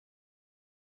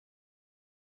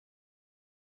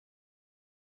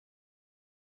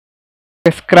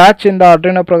Scratch ಇಂದ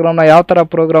Arduino ಪ್ರೋಗ್ರಾಮ್ನ ಯಾವ ಥರ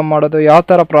ಪ್ರೋಗ್ರಾಮ್ ಮಾಡೋದು, ಯಾವ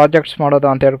ಥರ ಪ್ರಾಜೆಕ್ಟ್ಸ್ ಮಾಡೋದು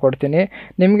ಅಂತ ಹೇಳ್ಕೊಡ್ತೀನಿ.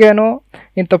 ನಿಮಗೇನು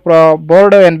ಇಂಥ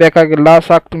ಬೋರ್ಡ್ ಏನು ಬೇಕಾಗಿಲ್ಲ,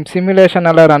 ಸಾಕು ಸಿಮ್ಯುಲೇಷನ್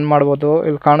ಎಲ್ಲ ರನ್ ಮಾಡ್ಬೋದು.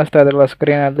 ಇಲ್ಲಿ ಕಾಣಿಸ್ತಾ ಇದ್ರಲ್ಲ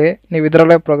ಸ್ಕ್ರೀನಲ್ಲಿ, ನೀವು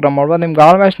ಇದರಲ್ಲೇ ಪ್ರೋಗ್ರಾಮ್ ಮಾಡ್ಬೋದು. ನಿಮ್ಗೆ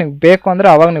ಆಲ್ಮೋಸ್ಟ್ ನಿಮ್ಗೆ ಬೇಕು ಅಂದರೆ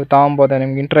ಅವಾಗ ನೀವು ತೊಗೊಬೋದು,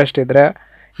 ನಿಮ್ಗೆ ಇಂಟ್ರೆಸ್ಟ್ ಇದ್ದರೆ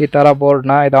ಈ ಥರ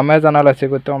ಬೋರ್ಡ್ನ. ಇದು ಅಮೆಝಾನಲ್ಲೇ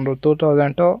ಸಿಗುತ್ತೆ, ಒಂದು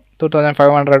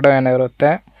 2500 ಏನೋ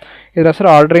ಇರುತ್ತೆ. ಇದ್ರ ಹೆಸರು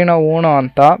ಆರ್ಡ್ರಿನೋ ಊನೋ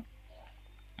ಅಂತ.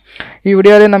 ಈ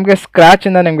ವಿಡಿಯೋಲಿ ನಮಗೆ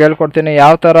ಸ್ಕ್ರ್ಯಾಚಿಂದ ನಿಮ್ಗೆ ಹೇಳ್ಕೊಡ್ತೀನಿ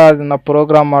ಯಾವ ಥರ ಅದನ್ನು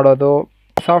ಪ್ರೋಗ್ರಾಮ್ ಮಾಡೋದು.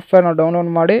 ಸಾಫ್ಟ್ವೇರ್ನ ಡೌನ್ಲೋಡ್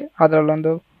ಮಾಡಿ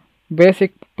ಅದರಲ್ಲೊಂದು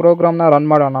ಬೇಸಿಕ್ ಪ್ರೋಗ್ರಾಮ್ನ ರನ್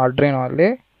ಮಾಡೋಣ ಆರ್ಡ್ರಿನೋ ಅಲ್ಲಿ.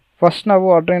 ಫಸ್ಟ್ ನಾವು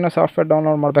ಆರ್ಡ್ರಿನೋ ಸಾಫ್ಟ್ವೇರ್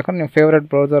ಡೌನ್ಲೋಡ್ ಮಾಡಬೇಕಂದ್ರೆ ನಿಮ್ಮ ಫೇವ್ರೇಟ್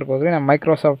ಬ್ರೌಸರ್ಗೆ ಹೋಗಿ, ನಾನು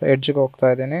ಮೈಕ್ರೋಸಾಫ್ಟ್ ಎಡ್ಜ್ಗೆ ಹೋಗ್ತಾ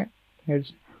ಇದ್ದೀನಿ.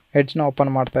 ಎಡ್ಜ್ನ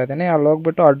ಓಪನ್ ಮಾಡ್ತಾ ಇದ್ದೀನಿ. ಅಲ್ಲಿ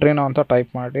ಹೋಗ್ಬಿಟ್ಟು ಆರ್ಡ್ರಿನೋ ಅಂತ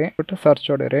ಟೈಪ್ ಮಾಡಿ ಬಿಟ್ಟು ಸರ್ಚ್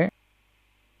ಹೊಡಿರಿ.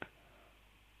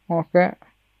 ಓಕೆ,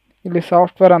 ಇಲ್ಲಿ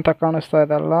ಸಾಫ್ಟ್ವೇರ್ ಅಂತ ಕಾಣಿಸ್ತಾ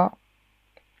ಇದೆಲ್ಲ,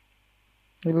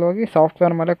 ಇಲ್ಲಿ ಹೋಗಿ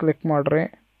ಸಾಫ್ಟ್ವೇರ್ ಮೇಲೆ ಕ್ಲಿಕ್ ಮಾಡಿರಿ.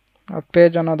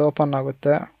 ಪೇಜ್ ಅನ್ನೋದು ಓಪನ್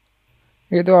ಆಗುತ್ತೆ.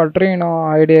 ಇದು ಆರ್ಡ್ರಿನೋ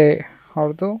ಐಡಿಯಾ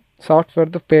ಅವ್ರದ್ದು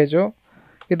ಸಾಫ್ಟ್ವೇರ್ದು ಪೇಜು.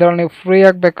 ಇದರಲ್ಲಿ ನೀವು ಫ್ರೀ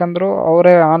ಆಗಬೇಕಂದ್ರೂ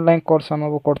ಅವರೇ ಆನ್ಲೈನ್ ಕೋರ್ಸ್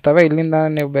ಅನ್ನೋದು ಕೊಡ್ತವೆ, ಇಲ್ಲಿಂದ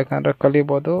ನೀವು ಬೇಕಂದರೆ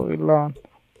ಕಲಿಬೋದು. ಇಲ್ಲ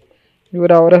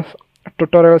ಅವರೇ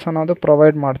ಟ್ಯುಟೋರಿಯಲ್ಸ್ ಅನ್ನೋದು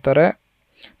ಪ್ರೊವೈಡ್ ಮಾಡ್ತಾರೆ.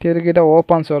 ತಿರುಗಿದ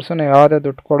ಓಪನ್ ಸೋರ್ಸು, ನೀವು ಯಾವುದೇ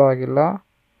ದುಡ್ಡು ಕೊಡೋ ಆಗಿಲ್ಲ.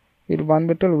 ಇಲ್ಲಿ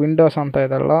ಬಂದುಬಿಟ್ಟು ಇಲ್ಲಿ ವಿಂಡೋಸ್ ಅಂತ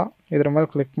ಇದೆಲ್ಲ, ಇದ್ರ ಮೇಲೆ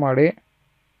ಕ್ಲಿಕ್ ಮಾಡಿ.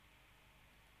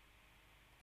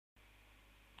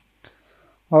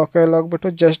 ಓಕೆ, ಇಲ್ಲಿ ಹೋಗ್ಬಿಟ್ಟು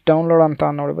ಜಸ್ಟ್ ಡೌನ್ಲೋಡ್ ಅಂತ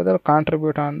ನೋಡ್ಬೋದು.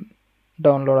 ಕಾಂಟ್ರಿಬ್ಯೂಟ್ ಆನ್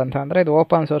ಡೌನ್ಲೋಡ್ ಅಂತ ಅಂದರೆ ಇದು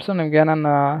ಓಪನ್ ಸೋರ್ಸು. ನಿಮ್ಗೆ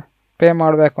ಏನನ್ನ ಪೇ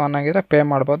ಮಾಡಬೇಕು ಅನ್ನೋಂಗಿದ್ರೆ ಪೇ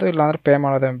ಮಾಡ್ಬೋದು, ಇಲ್ಲಾಂದರೆ ಪೇ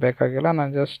ಮಾಡೋದೇನು ಬೇಕಾಗಿಲ್ಲ.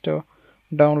 ನಾನು ಜಸ್ಟ್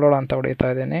ಡೌನ್ಲೋಡ್ ಅಂತ ಹೊಡಿತಾ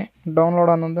ಇದ್ದೀನಿ.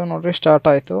 ಡೌನ್ಲೋಡ್ ಅನ್ನೋದು ನೋಡಿರಿ ಸ್ಟಾರ್ಟ್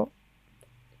ಆಯಿತು.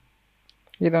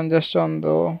 ಇದೊಂದು ಜಸ್ಟ್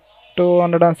ಒಂದು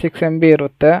 206 MB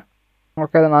ಇರುತ್ತೆ.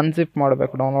 ಓಕೆ, ಅದನ್ನು ಅನ್ಜಿಪ್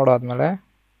ಮಾಡಬೇಕು ಡೌನ್ಲೋಡ್ ಆದಮೇಲೆ.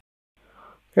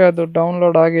 ಓಕೆ, ಅದು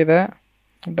ಡೌನ್ಲೋಡ್ ಆಗಿದೆ.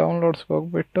 ಡೌನ್ಲೋಡ್ಸ್ಗೆ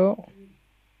ಹೋಗ್ಬಿಟ್ಟು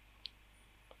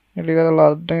ಇಲ್ಲಿಗೆಲ್ಲ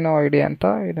ಆರ್ಡ್ರಿನೋ ಐಡಿ ಅಂತ,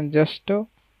 ಇದನ್ನು ಜಸ್ಟು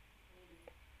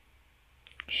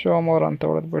ಶೋ ಮೋರ್ ಅಂತ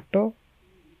ಹೊಡೆದ್ಬಿಟ್ಟು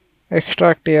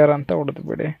ಎಕ್ಸ್ಟ್ರಾಕ್ಟ್ ಇಯರ್ ಅಂತ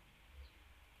ಹೊಡೆದ್ಬಿಡಿ.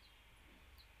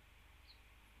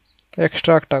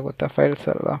 ಎಕ್ಸ್ಟ್ರಾಕ್ಟ್ ಆಗುತ್ತೆ ಫೈಲ್ಸ್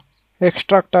ಎಲ್ಲ.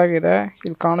 ಎಕ್ಸ್ಟ್ರಾಕ್ಟ್ ಆಗಿದೆ.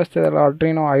 ಇಲ್ಲಿ ಕಾಣಿಸ್ತಿದೆಲ್ಲ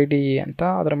ಆರ್ಡ್ರಿನೋ ಐಡಿ ಅಂತ,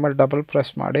 ಅದ್ರ ಮೇಲೆ ಡಬಲ್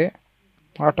ಪ್ರೆಸ್ ಮಾಡಿ.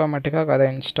 ಆಟೋಮೆಟಿಕ್ಕಾಗಿ ಅದೇ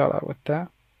ಇನ್ಸ್ಟಾಲ್ ಆಗುತ್ತೆ.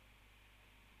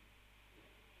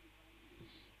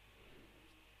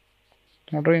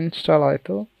 ನೋಡ್ರಿ, ಇನ್ಸ್ಟಾಲ್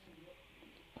ಆಯಿತು.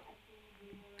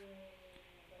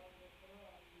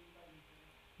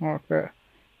 ಓಕೆ,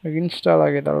 ಈಗ ಇನ್ಸ್ಟಾಲ್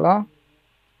ಆಗಿದಲ್ಲ.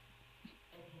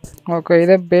 ಓಕೆ,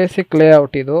 ಇದೇ ಬೇಸಿಕ್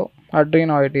ಲೇಔಟ್ ಇದು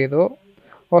ಆರ್ಡ್ರಿನೋ ಐಡಿ ಇದು.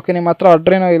 ಓಕೆ, ನಿಮ್ಮ ಹತ್ರ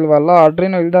ಆರ್ಡ್ರಿನೋ ಇಲ್ವಲ್ಲ,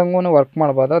 ಆರ್ಡ್ರಿನೋ ಇಲ್ದಂಗೂ ವರ್ಕ್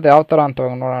ಮಾಡ್ಬೋದು. ಅದು ಯಾವ ಥರ ಅಂತ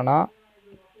ನೋಡೋಣ.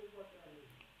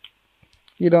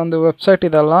 ಇದೊಂದು ವೆಬ್ಸೈಟ್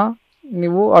ಇದೆಲ್ಲ,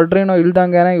 ನೀವು ಆರ್ಡ್ರಿನೋ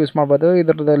ಇಲ್ದಂಗೆ ಯೂಸ್ ಮಾಡ್ಬೋದು.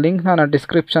 ಇದ್ರದ್ದು ಲಿಂಕ್ ನಾನು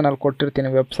ಡಿಸ್ಕ್ರಿಪ್ಷನಲ್ಲಿ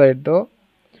ಕೊಟ್ಟಿರ್ತೀನಿ ವೆಬ್ಸೈಟ್ದು.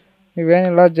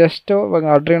 ನೀವೇನಿಲ್ಲ, ಜಸ್ಟು ಇವಾಗ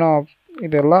ಆರ್ಡ್ರಿನೋ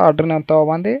ಇದೆಲ್ಲ ಆರ್ಡ್ರಿನೋ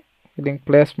ತೊಗೊಬಂದು ಇದಕ್ಕೆ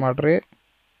ಪ್ಲೇಸ್ ಮಾಡಿರಿ.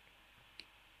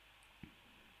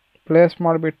 ಪ್ಲೇಸ್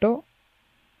ಮಾಡಿಬಿಟ್ಟು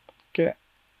ಓಕೆ,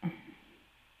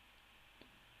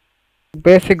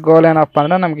 ಬೇಸಿಕ್ ಗೋಲ್ ಏನಪ್ಪ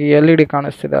ಅಂದರೆ ನಮಗೆ LED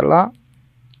ಕಾಣಿಸ್ತಿದೆಲ್ಲ,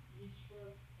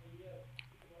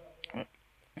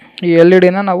 ಈ LED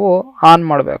ನಾವು ಆನ್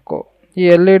ಮಾಡಬೇಕು. ಈ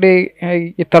LED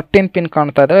ಈ 13 ಪಿನ್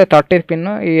ಕಾಣ್ತಾ ಇದ್ದಾರೆ, 13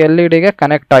 ಪಿನ್ನು ಈ LED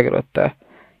ಕನೆಕ್ಟ್ ಆಗಿರುತ್ತೆ.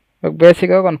 ಇವಾಗ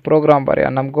ಬೇಸಿಕಾಗಿ ಒಂದು ಪ್ರೋಗ್ರಾಮ್ ಬರೆಯ.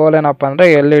 ನಮ್ಮ ಗೋಲ್ ಏನಪ್ಪ ಅಂದರೆ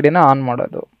LED ಆನ್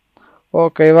ಮಾಡೋದು.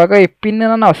 ಓಕೆ, ಇವಾಗ ಈ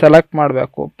ಪಿನ್ನನ್ನು ನಾವು ಸೆಲೆಕ್ಟ್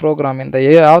ಮಾಡಬೇಕು ಪ್ರೋಗ್ರಾಮಿಂದ.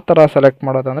 ಯಾವ ಥರ ಸೆಲೆಕ್ಟ್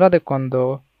ಮಾಡೋದು ಅಂದರೆ ಅದಕ್ಕೊಂದು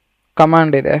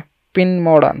ಕಮಾಂಡ್ ಇದೆ, ಪಿನ್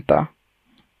ಮೋಡ್ ಅಂತ.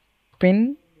 Pin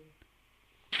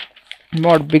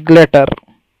mode big letter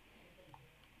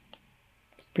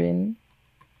pin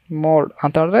mode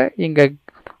ಅಂತ ಹೇಳಿದ್ರೆ ಹಿಂಗೆ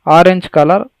ಆರೆಂಜ್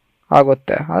ಕಲರ್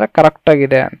ಆಗುತ್ತೆ, ಅಂದರೆ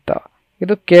ಕರೆಕ್ಟಾಗಿದೆ ಅಂತ.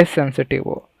 ಇದು ಕೇಸ್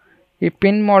ಸೆನ್ಸಿಟಿವು. ಈ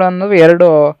ಪಿನ್ ಮೋಡ್ ಅನ್ನೋದು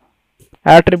 2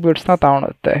 ಆಟ್ರಿಬ್ಯೂಟ್ಸ್ನ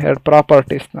ತಗೊಳುತ್ತೆ, 2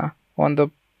 ಪ್ರಾಪರ್ಟೀಸ್ನ. ಒಂದು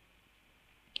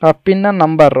ಆ ಪಿನ್ನ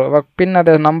ನಂಬರು. ಇವಾಗ ಪಿನ್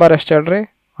ಅದೇ ನಂಬರ್ ಎಷ್ಟು ಹೇಳ್ರಿ?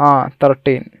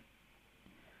 13.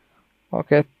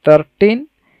 ಓಕೆ, 13.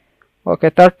 ಓಕೆ,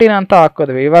 13 ಅಂತ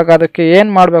ಹಾಕಿದ್ವಿ. ಇವಾಗ ಅದಕ್ಕೆ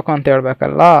ಏನು ಮಾಡಬೇಕು ಅಂತ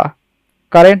ಹೇಳಬೇಕಲ್ಲ,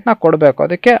 ಕರೆಂಟ್ನ ಕೊಡಬೇಕು.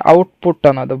 ಅದಕ್ಕೆ ಔಟ್ಪುಟ್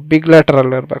ಅನ್ನೋದು ಬಿಗ್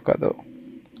ಲೆಟರಲ್ಲಿ ಇರಬೇಕು. ಅದು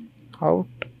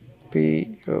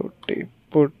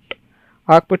ಪುಟ್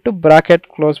ಹಾಕ್ಬಿಟ್ಟು ಬ್ರಾಕೆಟ್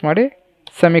ಕ್ಲೋಸ್ ಮಾಡಿ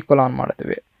ಸೆಮಿಕೊಲಾನ್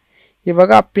ಮಾಡಿದ್ವಿ.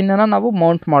 ಇವಾಗ ಆ ಪಿನ್ನನ್ನು ನಾವು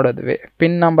ಮೌಂಟ್ ಮಾಡಿದ್ವಿ.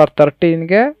 ಪಿನ್ ನಂಬರ್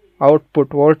 13ಗೆ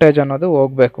ಔಟ್ಪುಟ್ ವೋಲ್ಟೇಜ್ ಅನ್ನೋದು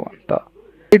ಹೋಗಬೇಕು ಅಂತ.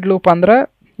 ಇದು ಲೂಪ್ ಅಂದರೆ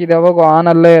ಇದು ಯಾವಾಗ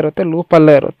ಆನಲ್ಲೇ ಇರುತ್ತೆ,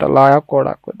 ಲೂಪಲ್ಲೇ ಇರುತ್ತಲ್ಲ ಯಾವ ಕೋಡ್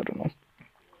ಹಾಕಿದ್ರು.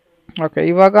 ಓಕೆ,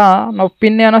 ಇವಾಗ ನಾವು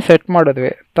ಪಿನ್ ಏನೋ ಸೆಟ್ ಮಾಡಿದ್ವಿ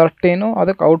 13,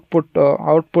 ಅದಕ್ಕೆ ಔಟ್ಪುಟ್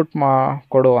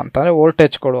ಕೊಡು ಅಂತ, ಅಂದರೆ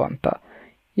ವೋಲ್ಟೇಜ್ ಕೊಡು ಅಂತ.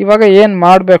 ಇವಾಗ ಏನು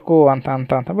ಮಾಡಬೇಕು ಅಂತ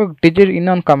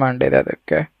ಇನ್ನೊಂದು ಕಮಾಂಡ್ ಇದೆ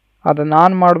ಅದಕ್ಕೆ. ಅದನ್ನು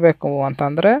ಆನ್ ಮಾಡಬೇಕು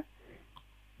ಅಂತಂದರೆ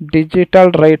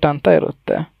ಡಿಜಿಟಲ್ ರೈಟ್ ಅಂತ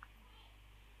ಇರುತ್ತೆ.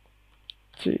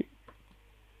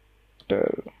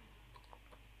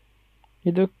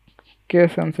 ಇದು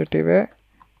ಕೇಸ್ ಸೆನ್ಸಿಟಿವ್.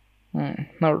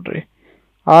 ನೋಡ್ರಿ,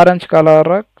 ಆರೆಂಜ್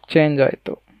ಕಲರ್ ಚೇಂಜ್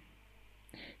ಆಯಿತು.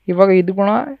 ಇವಾಗ ಇದು ಗುಣ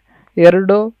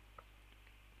 2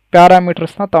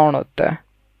 ಪ್ಯಾರಾಮೀಟರ್ಸ್ನ ತಗೊಳುತ್ತೆ.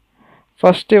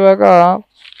 ಫಸ್ಟ್ ಇವಾಗ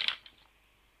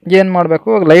ಏನು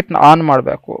ಮಾಡಬೇಕು, ಲೈಟ್ನ ಆನ್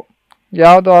ಮಾಡಬೇಕು.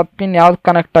 ಯಾವುದು ಆ ಪಿನ್ ಯಾವ್ದು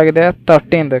ಕನೆಕ್ಟ್ ಆಗಿದೆ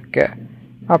 13ಕ್ಕೆ,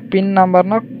 ಆ ಪಿನ್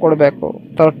ನಂಬರ್ನ ಕೊಡಬೇಕು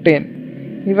 13.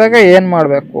 ಇವಾಗ ಏನು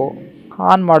ಮಾಡಬೇಕು,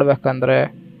 ಆನ್ ಮಾಡಬೇಕಂದ್ರೆ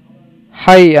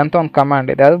ಹೈ ಅಂತ ಒಂದು ಕಮಾಂಡ್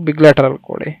ಇದೆ, ಅದು ಬಿಗ್ ಲೆಟರಲ್ಲಿ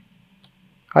ಕೊಡಿ.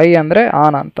 ಹೈ ಅಂದರೆ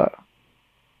ಆನ್ ಅಂತ.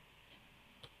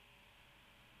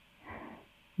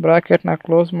 ಬ್ರಾಕೆಟ್ನ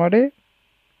ಕ್ಲೋಸ್ ಮಾಡಿ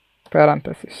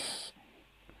parenthesis.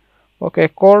 Okay,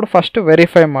 code first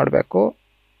verify ಮಾಡಬೇಕು.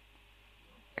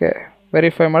 ಓಕೆ,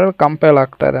 ವೆರಿಫೈ ಮಾಡಿದ್ರೆ ಕಂಪೈಲ್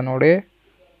ಆಗ್ತಾ ಇದೆ ನೋಡಿ.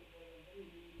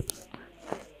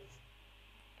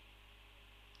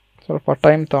 ಸ್ವಲ್ಪ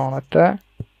ಟೈಮ್ ತಗೊಳುತ್ತೆ.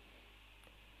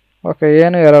 ಓಕೆ,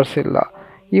 ಏನು ಎರರ್ಸ್ ಇಲ್ಲ.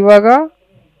 ಇವಾಗ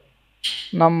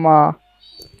ನಮ್ಮ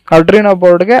ಅಡ್ರಿನೋ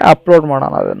ಬೋರ್ಡ್ಗೆ ಅಪ್ಲೋಡ್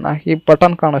ಮಾಡೋಣ ಅದನ್ನು. ಈ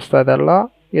ಬಟನ್ ಕಾಣಿಸ್ತಾ ಇದೆಲ್ಲ,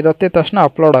 ಇದು ಒತ್ತಿದ ತಕ್ಷಣ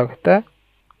ಅಪ್ಲೋಡ್ ಆಗುತ್ತೆ.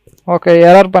 Okay,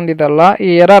 error ಬಂದಿದೆಲ್ಲ. ಈ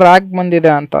ಎರರ್ ಯಾಕೆ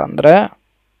ಬಂದಿದೆ ಅಂತ ಅಂದರೆ,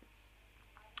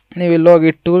 ನೀವು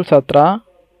ಇಲ್ಲೋಗಿ ಟೂಲ್ಸ್ ಹತ್ರ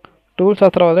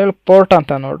ಹೋದ್ರೆ ಇಲ್ಲಿ ಪೋರ್ಟ್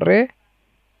ಅಂತ ನೋಡ್ರಿ.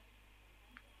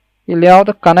 ಇಲ್ಲಿ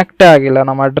ಯಾವುದು ಕನೆಕ್ಟೇ ಆಗಿಲ್ಲ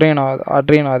ನಮ್ಮ ಅಡ್ರಿನೋ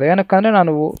ಅದು. ಏನಕ್ಕಂದರೆ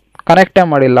ನಾನು ಕನೆಕ್ಟೇ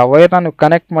ಮಾಡಿಲ್ಲ. ವೈರ್ನ ನೀವು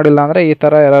ಕನೆಕ್ಟ್ ಮಾಡಿಲ್ಲ ಅಂದರೆ ಈ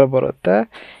ಥರ ಎರರ್ ಬರುತ್ತೆ.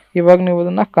 ಇವಾಗ ನೀವು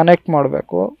ಇದನ್ನು ಕನೆಕ್ಟ್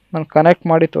ಮಾಡಬೇಕು. ನಾನು ಕನೆಕ್ಟ್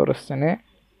ಮಾಡಿ ತೋರಿಸ್ತೀನಿ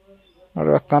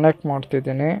ನೋಡಿ. ಕನೆಕ್ಟ್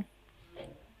ಮಾಡ್ತಿದ್ದೀನಿ.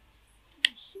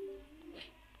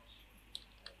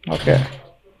 ಓಕೆ,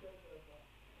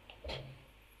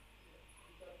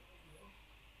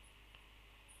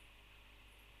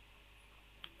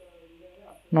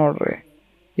 ನೋಡ್ರಿ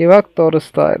ಇವಾಗ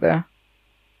ತೋರಿಸ್ತಾ ಇದೆ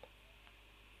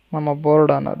ನಮ್ಮ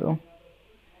ಬೋರ್ಡ್ ಅನ್ನೋದು.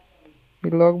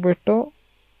 ಇಲ್ಲಿ ಹೋಗ್ಬಿಟ್ಟು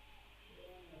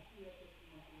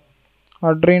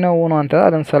ಅಡ್ರಿನೋ ಊನೋ ಅಂತ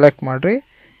ಅದನ್ನು ಸೆಲೆಕ್ಟ್ ಮಾಡಿರಿ.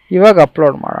 ಇವಾಗ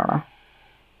ಅಪ್ಲೋಡ್ ಮಾಡೋಣ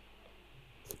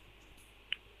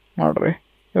ನೋಡ್ರಿ.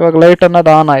 ಇವಾಗ ಲೈಟ್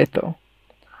ಅನ್ನೋದು ಆನ್ ಆಯಿತು.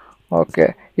 ಓಕೆ,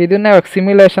 ಇದನ್ನೇ ಇವಾಗ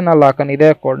ಸಿಮ್ಯುಲೇಷನಲ್ಲಿ ಹಾಕೋಣ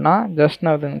ಇದೇ ಕೋಡ್ನ. ಜಸ್ಟ್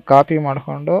ನಾವು ಇದನ್ನು ಕಾಪಿ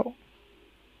ಮಾಡಿಕೊಂಡು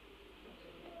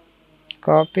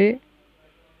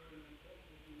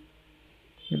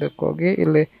ಇದಕ್ಕೆ ಹೋಗಿ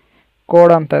ಇಲ್ಲಿ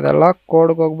ಕೋಡ್ ಅಂತ ಇದೆಲ್ಲ,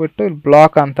 ಕೋಡ್ಗೆ ಹೋಗ್ಬಿಟ್ಟು ಇಲ್ಲಿ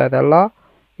ಬ್ಲಾಕ್ ಅಂತ ಇದೆಲ್ಲ,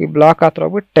 ಈ ಬ್ಲಾಕ್ ಹತ್ರ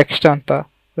ಹೋಗ್ಬಿಟ್ಟು ಟೆಕ್ಸ್ಟ್ ಅಂತ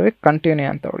ಕಂಟಿನ್ಯೂ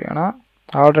ಅಂತ ಹೊಡೆಯೋಣ.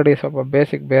 ಆಲ್ರೆಡಿ ಸ್ವಲ್ಪ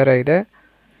ಬೇಸಿಕ್ ಬೇರೆ ಇದೆ.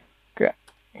 ಓಕೆ,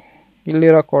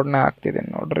 ಇಲ್ಲಿರೋ ಕೋಡ್ನೇ ಹಾಕ್ತಿದ್ದೀನಿ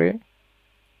ನೋಡ್ರಿ.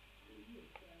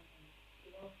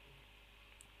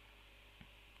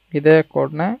 ಇದೇ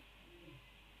ಕೋಡ್ನೇ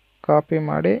ಕಾಪಿ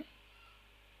ಮಾಡಿ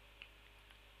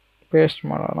ಪೇಸ್ಟ್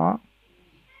ಮಾಡೋಣ.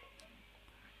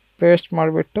 ಪೇಸ್ಟ್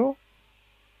ಮಾಡಿಬಿಟ್ಟು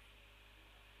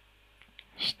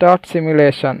ಸ್ಟಾರ್ಟ್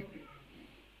ಸಿಮ್ಯುಲೇಷನ್.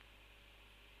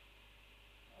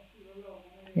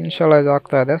 ಇನ್ಶಿಯಲೈಸ್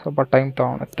ಆಗ್ತಾ ಇದೆ, ಸ್ವಲ್ಪ ಟೈಮ್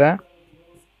ತಗೊಳುತ್ತೆ.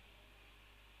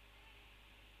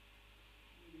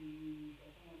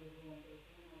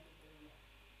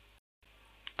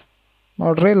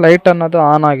 ನೋಡ್ರಿ, ಲೈಟ್ ಅನ್ನೋದು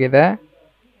ಆನ್ ಆಗಿದೆ.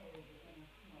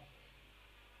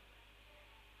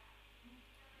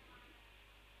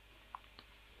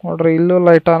 ನೋಡ್ರಿ, ಇಲ್ಲೂ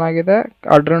ಲೈಟ್ ಆನ್ ಆಗಿದೆ,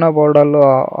 ಅಡ್ರಿನೋ ಬೋರ್ಡಲ್ಲೂ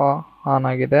ಆನ್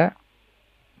ಆಗಿದೆ.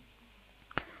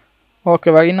 ಓಕೆ,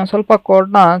 ಇವಾಗ ಇನ್ನೊಂದು ಸ್ವಲ್ಪ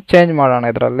ಕೋಡ್ನ ಚೇಂಜ್ ಮಾಡೋಣ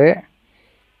ಇದರಲ್ಲಿ.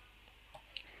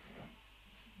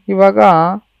 ಇವಾಗ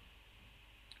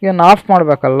ಏನು ಆಫ್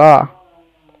ಮಾಡಬೇಕಲ್ಲ,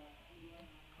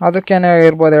 ಅದಕ್ಕೇನೇ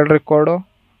ಇರ್ಬೋದು ಹೇಳ್ರಿ ಕೋಡು.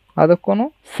 ಅದಕ್ಕೂ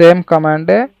ಸೇಮ್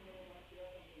ಕಮ್ಯಾಂಡೇ,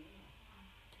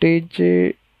 digital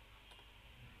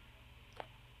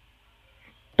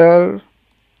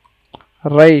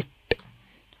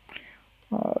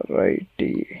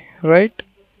ರೈಟ್.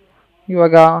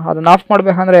 ಇವಾಗ ಅದನ್ನ ಆಫ್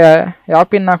ಮಾಡ್ಬೇಕಂದ್ರೆ ಯಾವ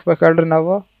ಪಿನ್ ಹಾಕ್ಬೇಕು ಹೇಳ್ರಿ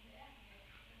ನಾವು?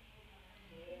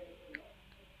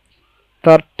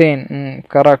 13.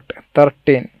 ಕರೆಕ್ಟ್,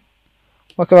 13.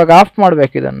 ಓಕೆ, ಇವಾಗ ಆಫ್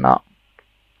ಮಾಡ್ಬೇಕು ಇದನ್ನು.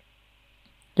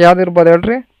 ಯಾವ್ದು ಇರ್ಬೋದು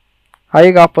ಹೇಳ್ರಿ?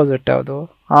 ಐಗೆ ಆಪೋಸಿಟ್ ಯಾವುದು?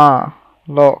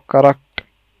 ಲೋ. Correct,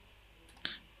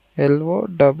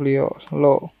 LOW,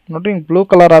 low. ನೋಡ್ರಿ, ಬ್ಲೂ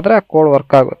ಕಲರ್ ಆದರೆ ಆ ಕೋಡ್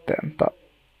ವರ್ಕ್ ಆಗುತ್ತೆ ಅಂತ.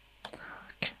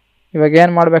 ಇವಾಗ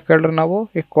ಏನು ಮಾಡ್ಬೇಕು ಹೇಳ್ರಿ ನಾವು?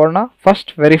 ಈ ಕೋಡ್ನ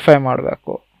ಫಸ್ಟ್ ವೆರಿಫೈ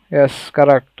ಮಾಡಬೇಕು. ಎಸ್,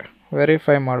 ಕರೆಕ್ಟ್,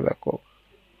 ವೆರಿಫೈ ಮಾಡಬೇಕು.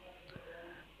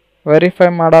 ವೆರಿಫೈ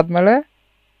ಮಾಡಾದ್ಮೇಲೆ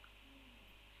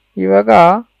ಇವಾಗ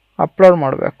ಅಪ್ಲೋಡ್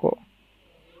ಮಾಡಬೇಕು.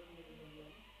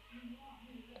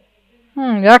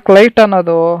 ಯಾಕೆ ಲೈಟ್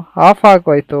ಅನ್ನೋದು ಆಫ್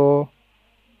ಆಗೋಯ್ತು?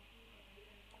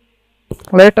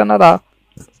 ಲೈಟ್ ಅನ್ನೋದು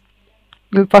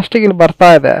ಇಲ್ಲಿ ಫಸ್ಟಿಗೆ ಇಲ್ಲಿ ಬರ್ತಾ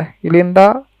ಇದೆ, ಇಲ್ಲಿಂದ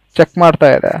ಚೆಕ್ ಮಾಡ್ತಾ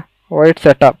ಇದೆ. White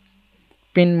setup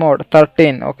pin mode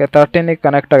 13. Okay, 13ಗೆ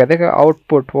connect ಆಗಿದೆ.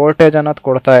 ಔಟ್ಪುಟ್ ವೋಲ್ಟೇಜ್ ಅನ್ನೋದು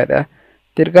ಕೊಡ್ತಾ ಇದೆ.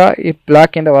 ತಿರ್ಗಾ ಈ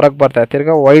ಬ್ಲಾಕಿಂದ ಹೊರಗೆ ಬರ್ತಾ ಇದೆ.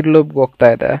 ತಿರ್ಗಾ ವೈಡ್ ಲೂಪ್ಗೆ ಹೋಗ್ತಾ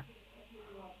ಇದೆ.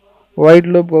 ವೈಡ್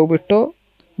ಲೂಪ್ಗೆ ಹೋಗ್ಬಿಟ್ಟು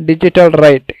ಡಿಜಿಟಲ್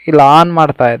ರೈಟ್ ಇಲ್ಲಿ ಆನ್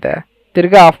ಮಾಡ್ತಾ ಇದೆ.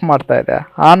 ತಿರ್ಗಾ ಆಫ್ ಮಾಡ್ತಾ ಇದೆ.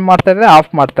 ಆನ್ ಮಾಡ್ತಾ ಇದೆ,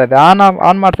 ಆಫ್ ಮಾಡ್ತಾ ಇದೆ.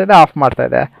 ಆನ್ ಮಾಡ್ತಾ ಇದೆ, ಆಫ್ ಮಾಡ್ತಾ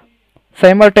ಇದೆ.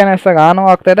 ಸೈಮಲ್ಟೇನಿಯಸ್ ಆಗಿ ಆನು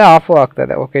ಆಗ್ತಾ ಇದೆ, ಆಫು ಆಗ್ತಾ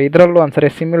ಇದೆ. ಓಕೆ, ಇದರಲ್ಲೂ ಒಂದ್ಸರಿ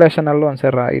ಸಿಮ್ಯುಲೇಷನಲ್ಲೂ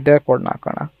ಒಂದ್ಸರಿ ಇದೇ ಕೋಡ್ನ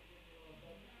ಹಾಕೋಣ.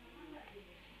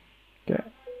 ಓಕೆ,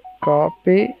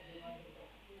 ಕಾಪಿ,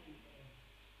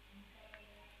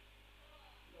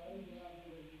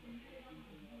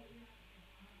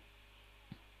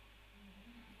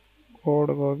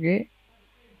 ಕೋಡ್ಗೆ ಹೋಗಿ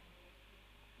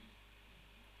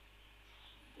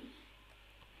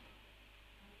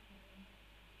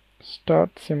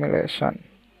ಸ್ಟಾರ್ಟ್ ಸಿಮ್ಯುಲೇಷನ್.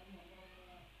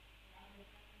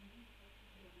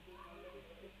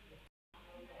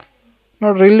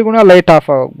 ನೋಡ್ರಿ ಇಲ್ಲಿ ಕೂಡ ಲೈಟ್ ಆಫ್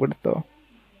ಆಗೋಗ್ಬಿಡ್ತು.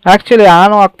 ಆ್ಯಕ್ಚುಲಿ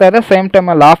ಆನು ಆಗ್ತಾ ಇದೆ, ಸೇಮ್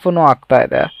ಟೈಮಲ್ಲಿ ಆಫೂ ಆಗ್ತಾ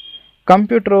ಇದೆ.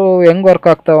 ಕಂಪ್ಯೂಟ್ರು ಹೆಂಗೆ ವರ್ಕ್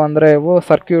ಆಗ್ತಾವೆ ಅಂದರೆ ಇವು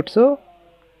ಸರ್ಕ್ಯೂಟ್ಸು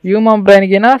ಹ್ಯೂಮನ್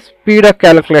ಬ್ರೈನ್ಗಿನ ಸ್ಪೀಡಾಗಿ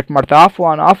ಕ್ಯಾಲ್ಕುಲೇಟ್ ಮಾಡ್ತಾವೆ.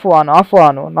 ಆಫು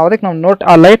ಆನು ನಾವು ಅದಕ್ಕೆ ನಾವು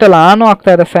ಆ ಲೈಟಲ್ಲಿ ಆನು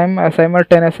ಆಗ್ತಾ ಇದೆ,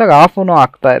 ಸೈಮಲ್ಟೇನಿಯಸ್ ಆಗಿ ಆಫೂ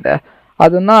ಆಗ್ತಾ ಇದೆ.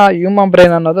 ಅದನ್ನು ಹ್ಯೂಮನ್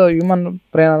ಬ್ರೈನ್ ಅನ್ನೋದು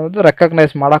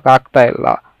ರೆಕಗ್ನೈಸ್ ಮಾಡೋಕ್ಕಾಗ್ತಾ ಇಲ್ಲ.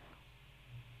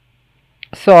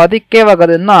 ಸೊ ಅದಕ್ಕೆ ಇವಾಗ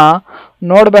ಅದನ್ನು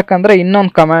ನೋಡಬೇಕಂದ್ರೆ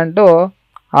ಇನ್ನೊಂದು ಕಮ್ಯಾಂಡು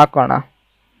ಹಾಕೋಣ.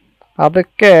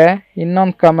 ಅದಕ್ಕೆ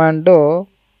ಇನ್ನೊಂದು ಕಮ್ಯಾಂಡು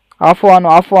ಆಫು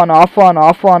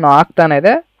ಆನು ಆಗ್ತಾನೆ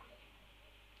ಇದೆ.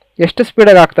 ಎಷ್ಟು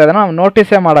ಸ್ಪೀಡಾಗಿ ಆಗ್ತಾಯಿದೆ ನಾವು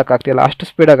ನೋಟಿಸೇ ಮಾಡೋಕ್ಕಾಗ್ತಿಲ್ಲ, ಅಷ್ಟು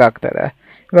ಸ್ಪೀಡಾಗಿ ಆಗ್ತಾಯಿದೆ.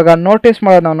 ಇವಾಗ ನೋಟಿಸ್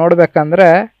ಮಾಡೋದು ನಾವು ನೋಡಬೇಕಂದ್ರೆ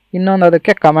ಇನ್ನೊಂದು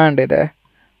ಅದಕ್ಕೆ ಕಮ್ಯಾಂಡ್ ಇದೆ.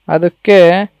 ಅದಕ್ಕೆ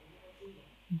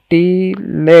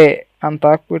ಡಿಲೇ ಅಂತ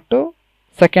ಹಾಕ್ಬಿಟ್ಟು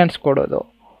ಸೆಕೆಂಡ್ಸ್ ಕೊಡೋದು.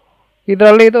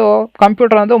 ಇದರಲ್ಲಿ ಇದು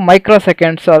ಕಂಪ್ಯೂಟರ್ ಒಂದು ಮೈಕ್ರೋ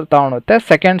ಸೆಕೆಂಡ್ಸ್ ಅಲ್ಲಿ ತಗೊಳುತ್ತೆ,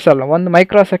 ಸೆಕೆಂಡ್ಸ್ ಅಲ್ಲ. ಒಂದು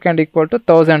micro second equal to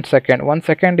 1000 second, 1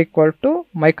 second equal to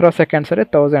micro ಸೆಕೆಂಡ್ಸಲ್ಲಿ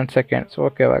 1000 seconds.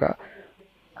 Okay, ಇವಾಗ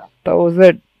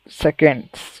 1000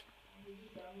 ಸೆಕೆಂಡ್ಸ್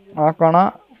ಹಾಕೋಣ.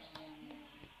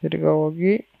 ತಿರ್ಗ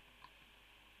ಹೋಗಿ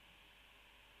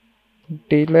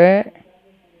ಡಿಲೇ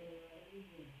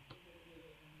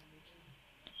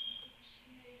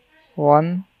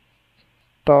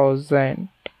 1000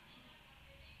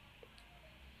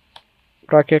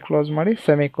 ಬ್ರಾಕೆಟ್ ಕ್ಲೋಸ್ ಮಾಡಿ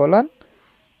ಸೆಮಿಕೋಲನ್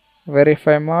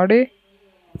ವೆರಿಫೈ ಮಾಡಿ.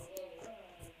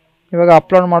 ಇವಾಗ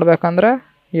ಅಪ್ಲೋಡ್ ಮಾಡಬೇಕಂದ್ರೆ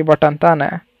ಈ ಬಟನ್ ತಾನೆ,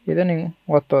 ಇದು ನೀವು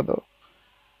ಒತ್ತೋದು.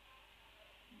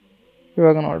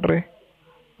 ಇವಾಗ ನೋಡ್ರಿ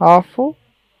ಆಫು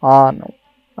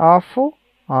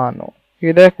ಆನು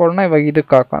ಇದೇ ಕೋಡ್ನ ಇವಾಗ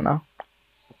ಇದಕ್ಕೆ ಹಾಕೋಣ.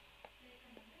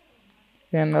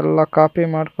 ಏನೆಲ್ಲ ಕಾಪಿ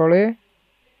ಮಾಡ್ಕೊಳ್ಳಿ.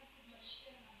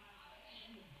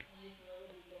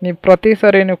 ನೀವು ಪ್ರತಿ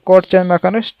ಸರಿ ನೀವು ಕೋಡ್ ಚೇಂಜ್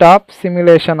ಮಾಡ್ಕೊಂಡ್ರೆ ಸ್ಟಾಪ್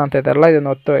ಸಿಮ್ಯುಲೇಷನ್ ಅಂತ ಇದೆಲ್ಲ ಇದನ್ನು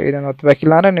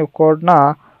ಒತ್ತಬೇಕಿಲ್ಲ ಅಂದರೆ ನೀವು ಕೋಡ್ನ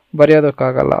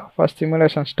ಬರೆಯೋದಕ್ಕಾಗಲ್ಲ. ಫಸ್ಟ್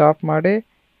ಸಿಮ್ಯುಲೇಷನ್ ಸ್ಟಾಪ್ ಮಾಡಿ,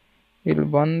 ಇಲ್ಲಿ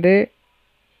ಬಂದು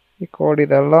ಈ ಕೋಡ್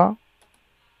ಇದೆಲ್ಲ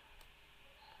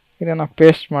ಇದನ್ನು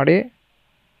ಪೇಸ್ಟ್ ಮಾಡಿ.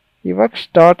 ಇವಾಗ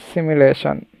ಸ್ಟಾರ್ಟ್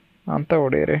ಸಿಮ್ಯುಲೇಷನ್ ಅಂತ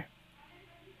ಹೊಡೀರಿ.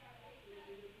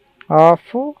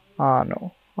 ಆಫು ಆನು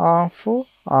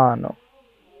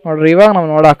ನೋಡ್ರಿ, ಇವಾಗ ನಾವು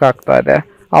ನೋಡೋಕ್ಕಾಗ್ತಾ ಇದೆ.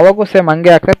 ಅವಾಗೂ ಸೇಮ್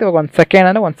ಹಂಗೆ ಆಗ್ತೈತೆ. ಇವಾಗ 1 ಸೆಕೆಂಡ್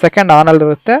ಅಂದರೆ 1 ಸೆಕೆಂಡ್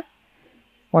ಆನಲ್ಲಿರುತ್ತೆ,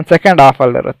 1 ಸೆಕೆಂಡ್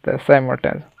ಆಫಲ್ಲಿರುತ್ತೆ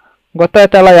ಸೈಮಲ್ಟೇನಿಯಸ್.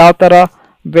 ಗೊತ್ತಾಯ್ತಲ್ಲ ಯಾವ ಥರ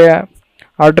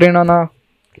ಆರ್ಡ್ರಿನೋನ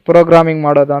ಪ್ರೋಗ್ರಾಮಿಂಗ್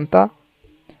ಮಾಡೋದು ಅಂತ.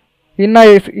 ಇನ್ನು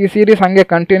ಈ ಸೀರೀಸ್ ಹಾಗೆ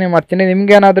ಕಂಟಿನ್ಯೂ ಮಾಡ್ತೀನಿ.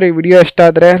 ನಿಮ್ಗೇನಾದರೂ ಈ ವಿಡಿಯೋ ಇಷ್ಟ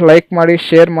ಆದರೆ ಲೈಕ್ ಮಾಡಿ,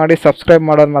 ಶೇರ್ ಮಾಡಿ, ಸಬ್ಸ್ಕ್ರೈಬ್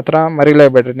ಮಾಡೋದು ಮಾತ್ರ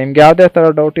ಮರಿಲೇಬೇಡ್ರಿ. ನಿಮ್ಗೆ ಯಾವುದೇ ಥರ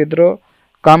ಡೌಟ್ ಇದ್ದರೂ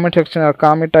ಕಾಮೆಂಟ್ ಸೆಕ್ಷನಲ್ಲಿ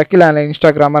ಕಾಮೆಂಟ್ ಹಾಕಿ, ಇಲ್ಲ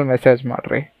ಇನ್ಸ್ಟಾಗ್ರಾಮಲ್ಲಿ ಮೆಸೇಜ್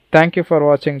ಮಾಡಿರಿ. Thank you for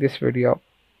watching this video.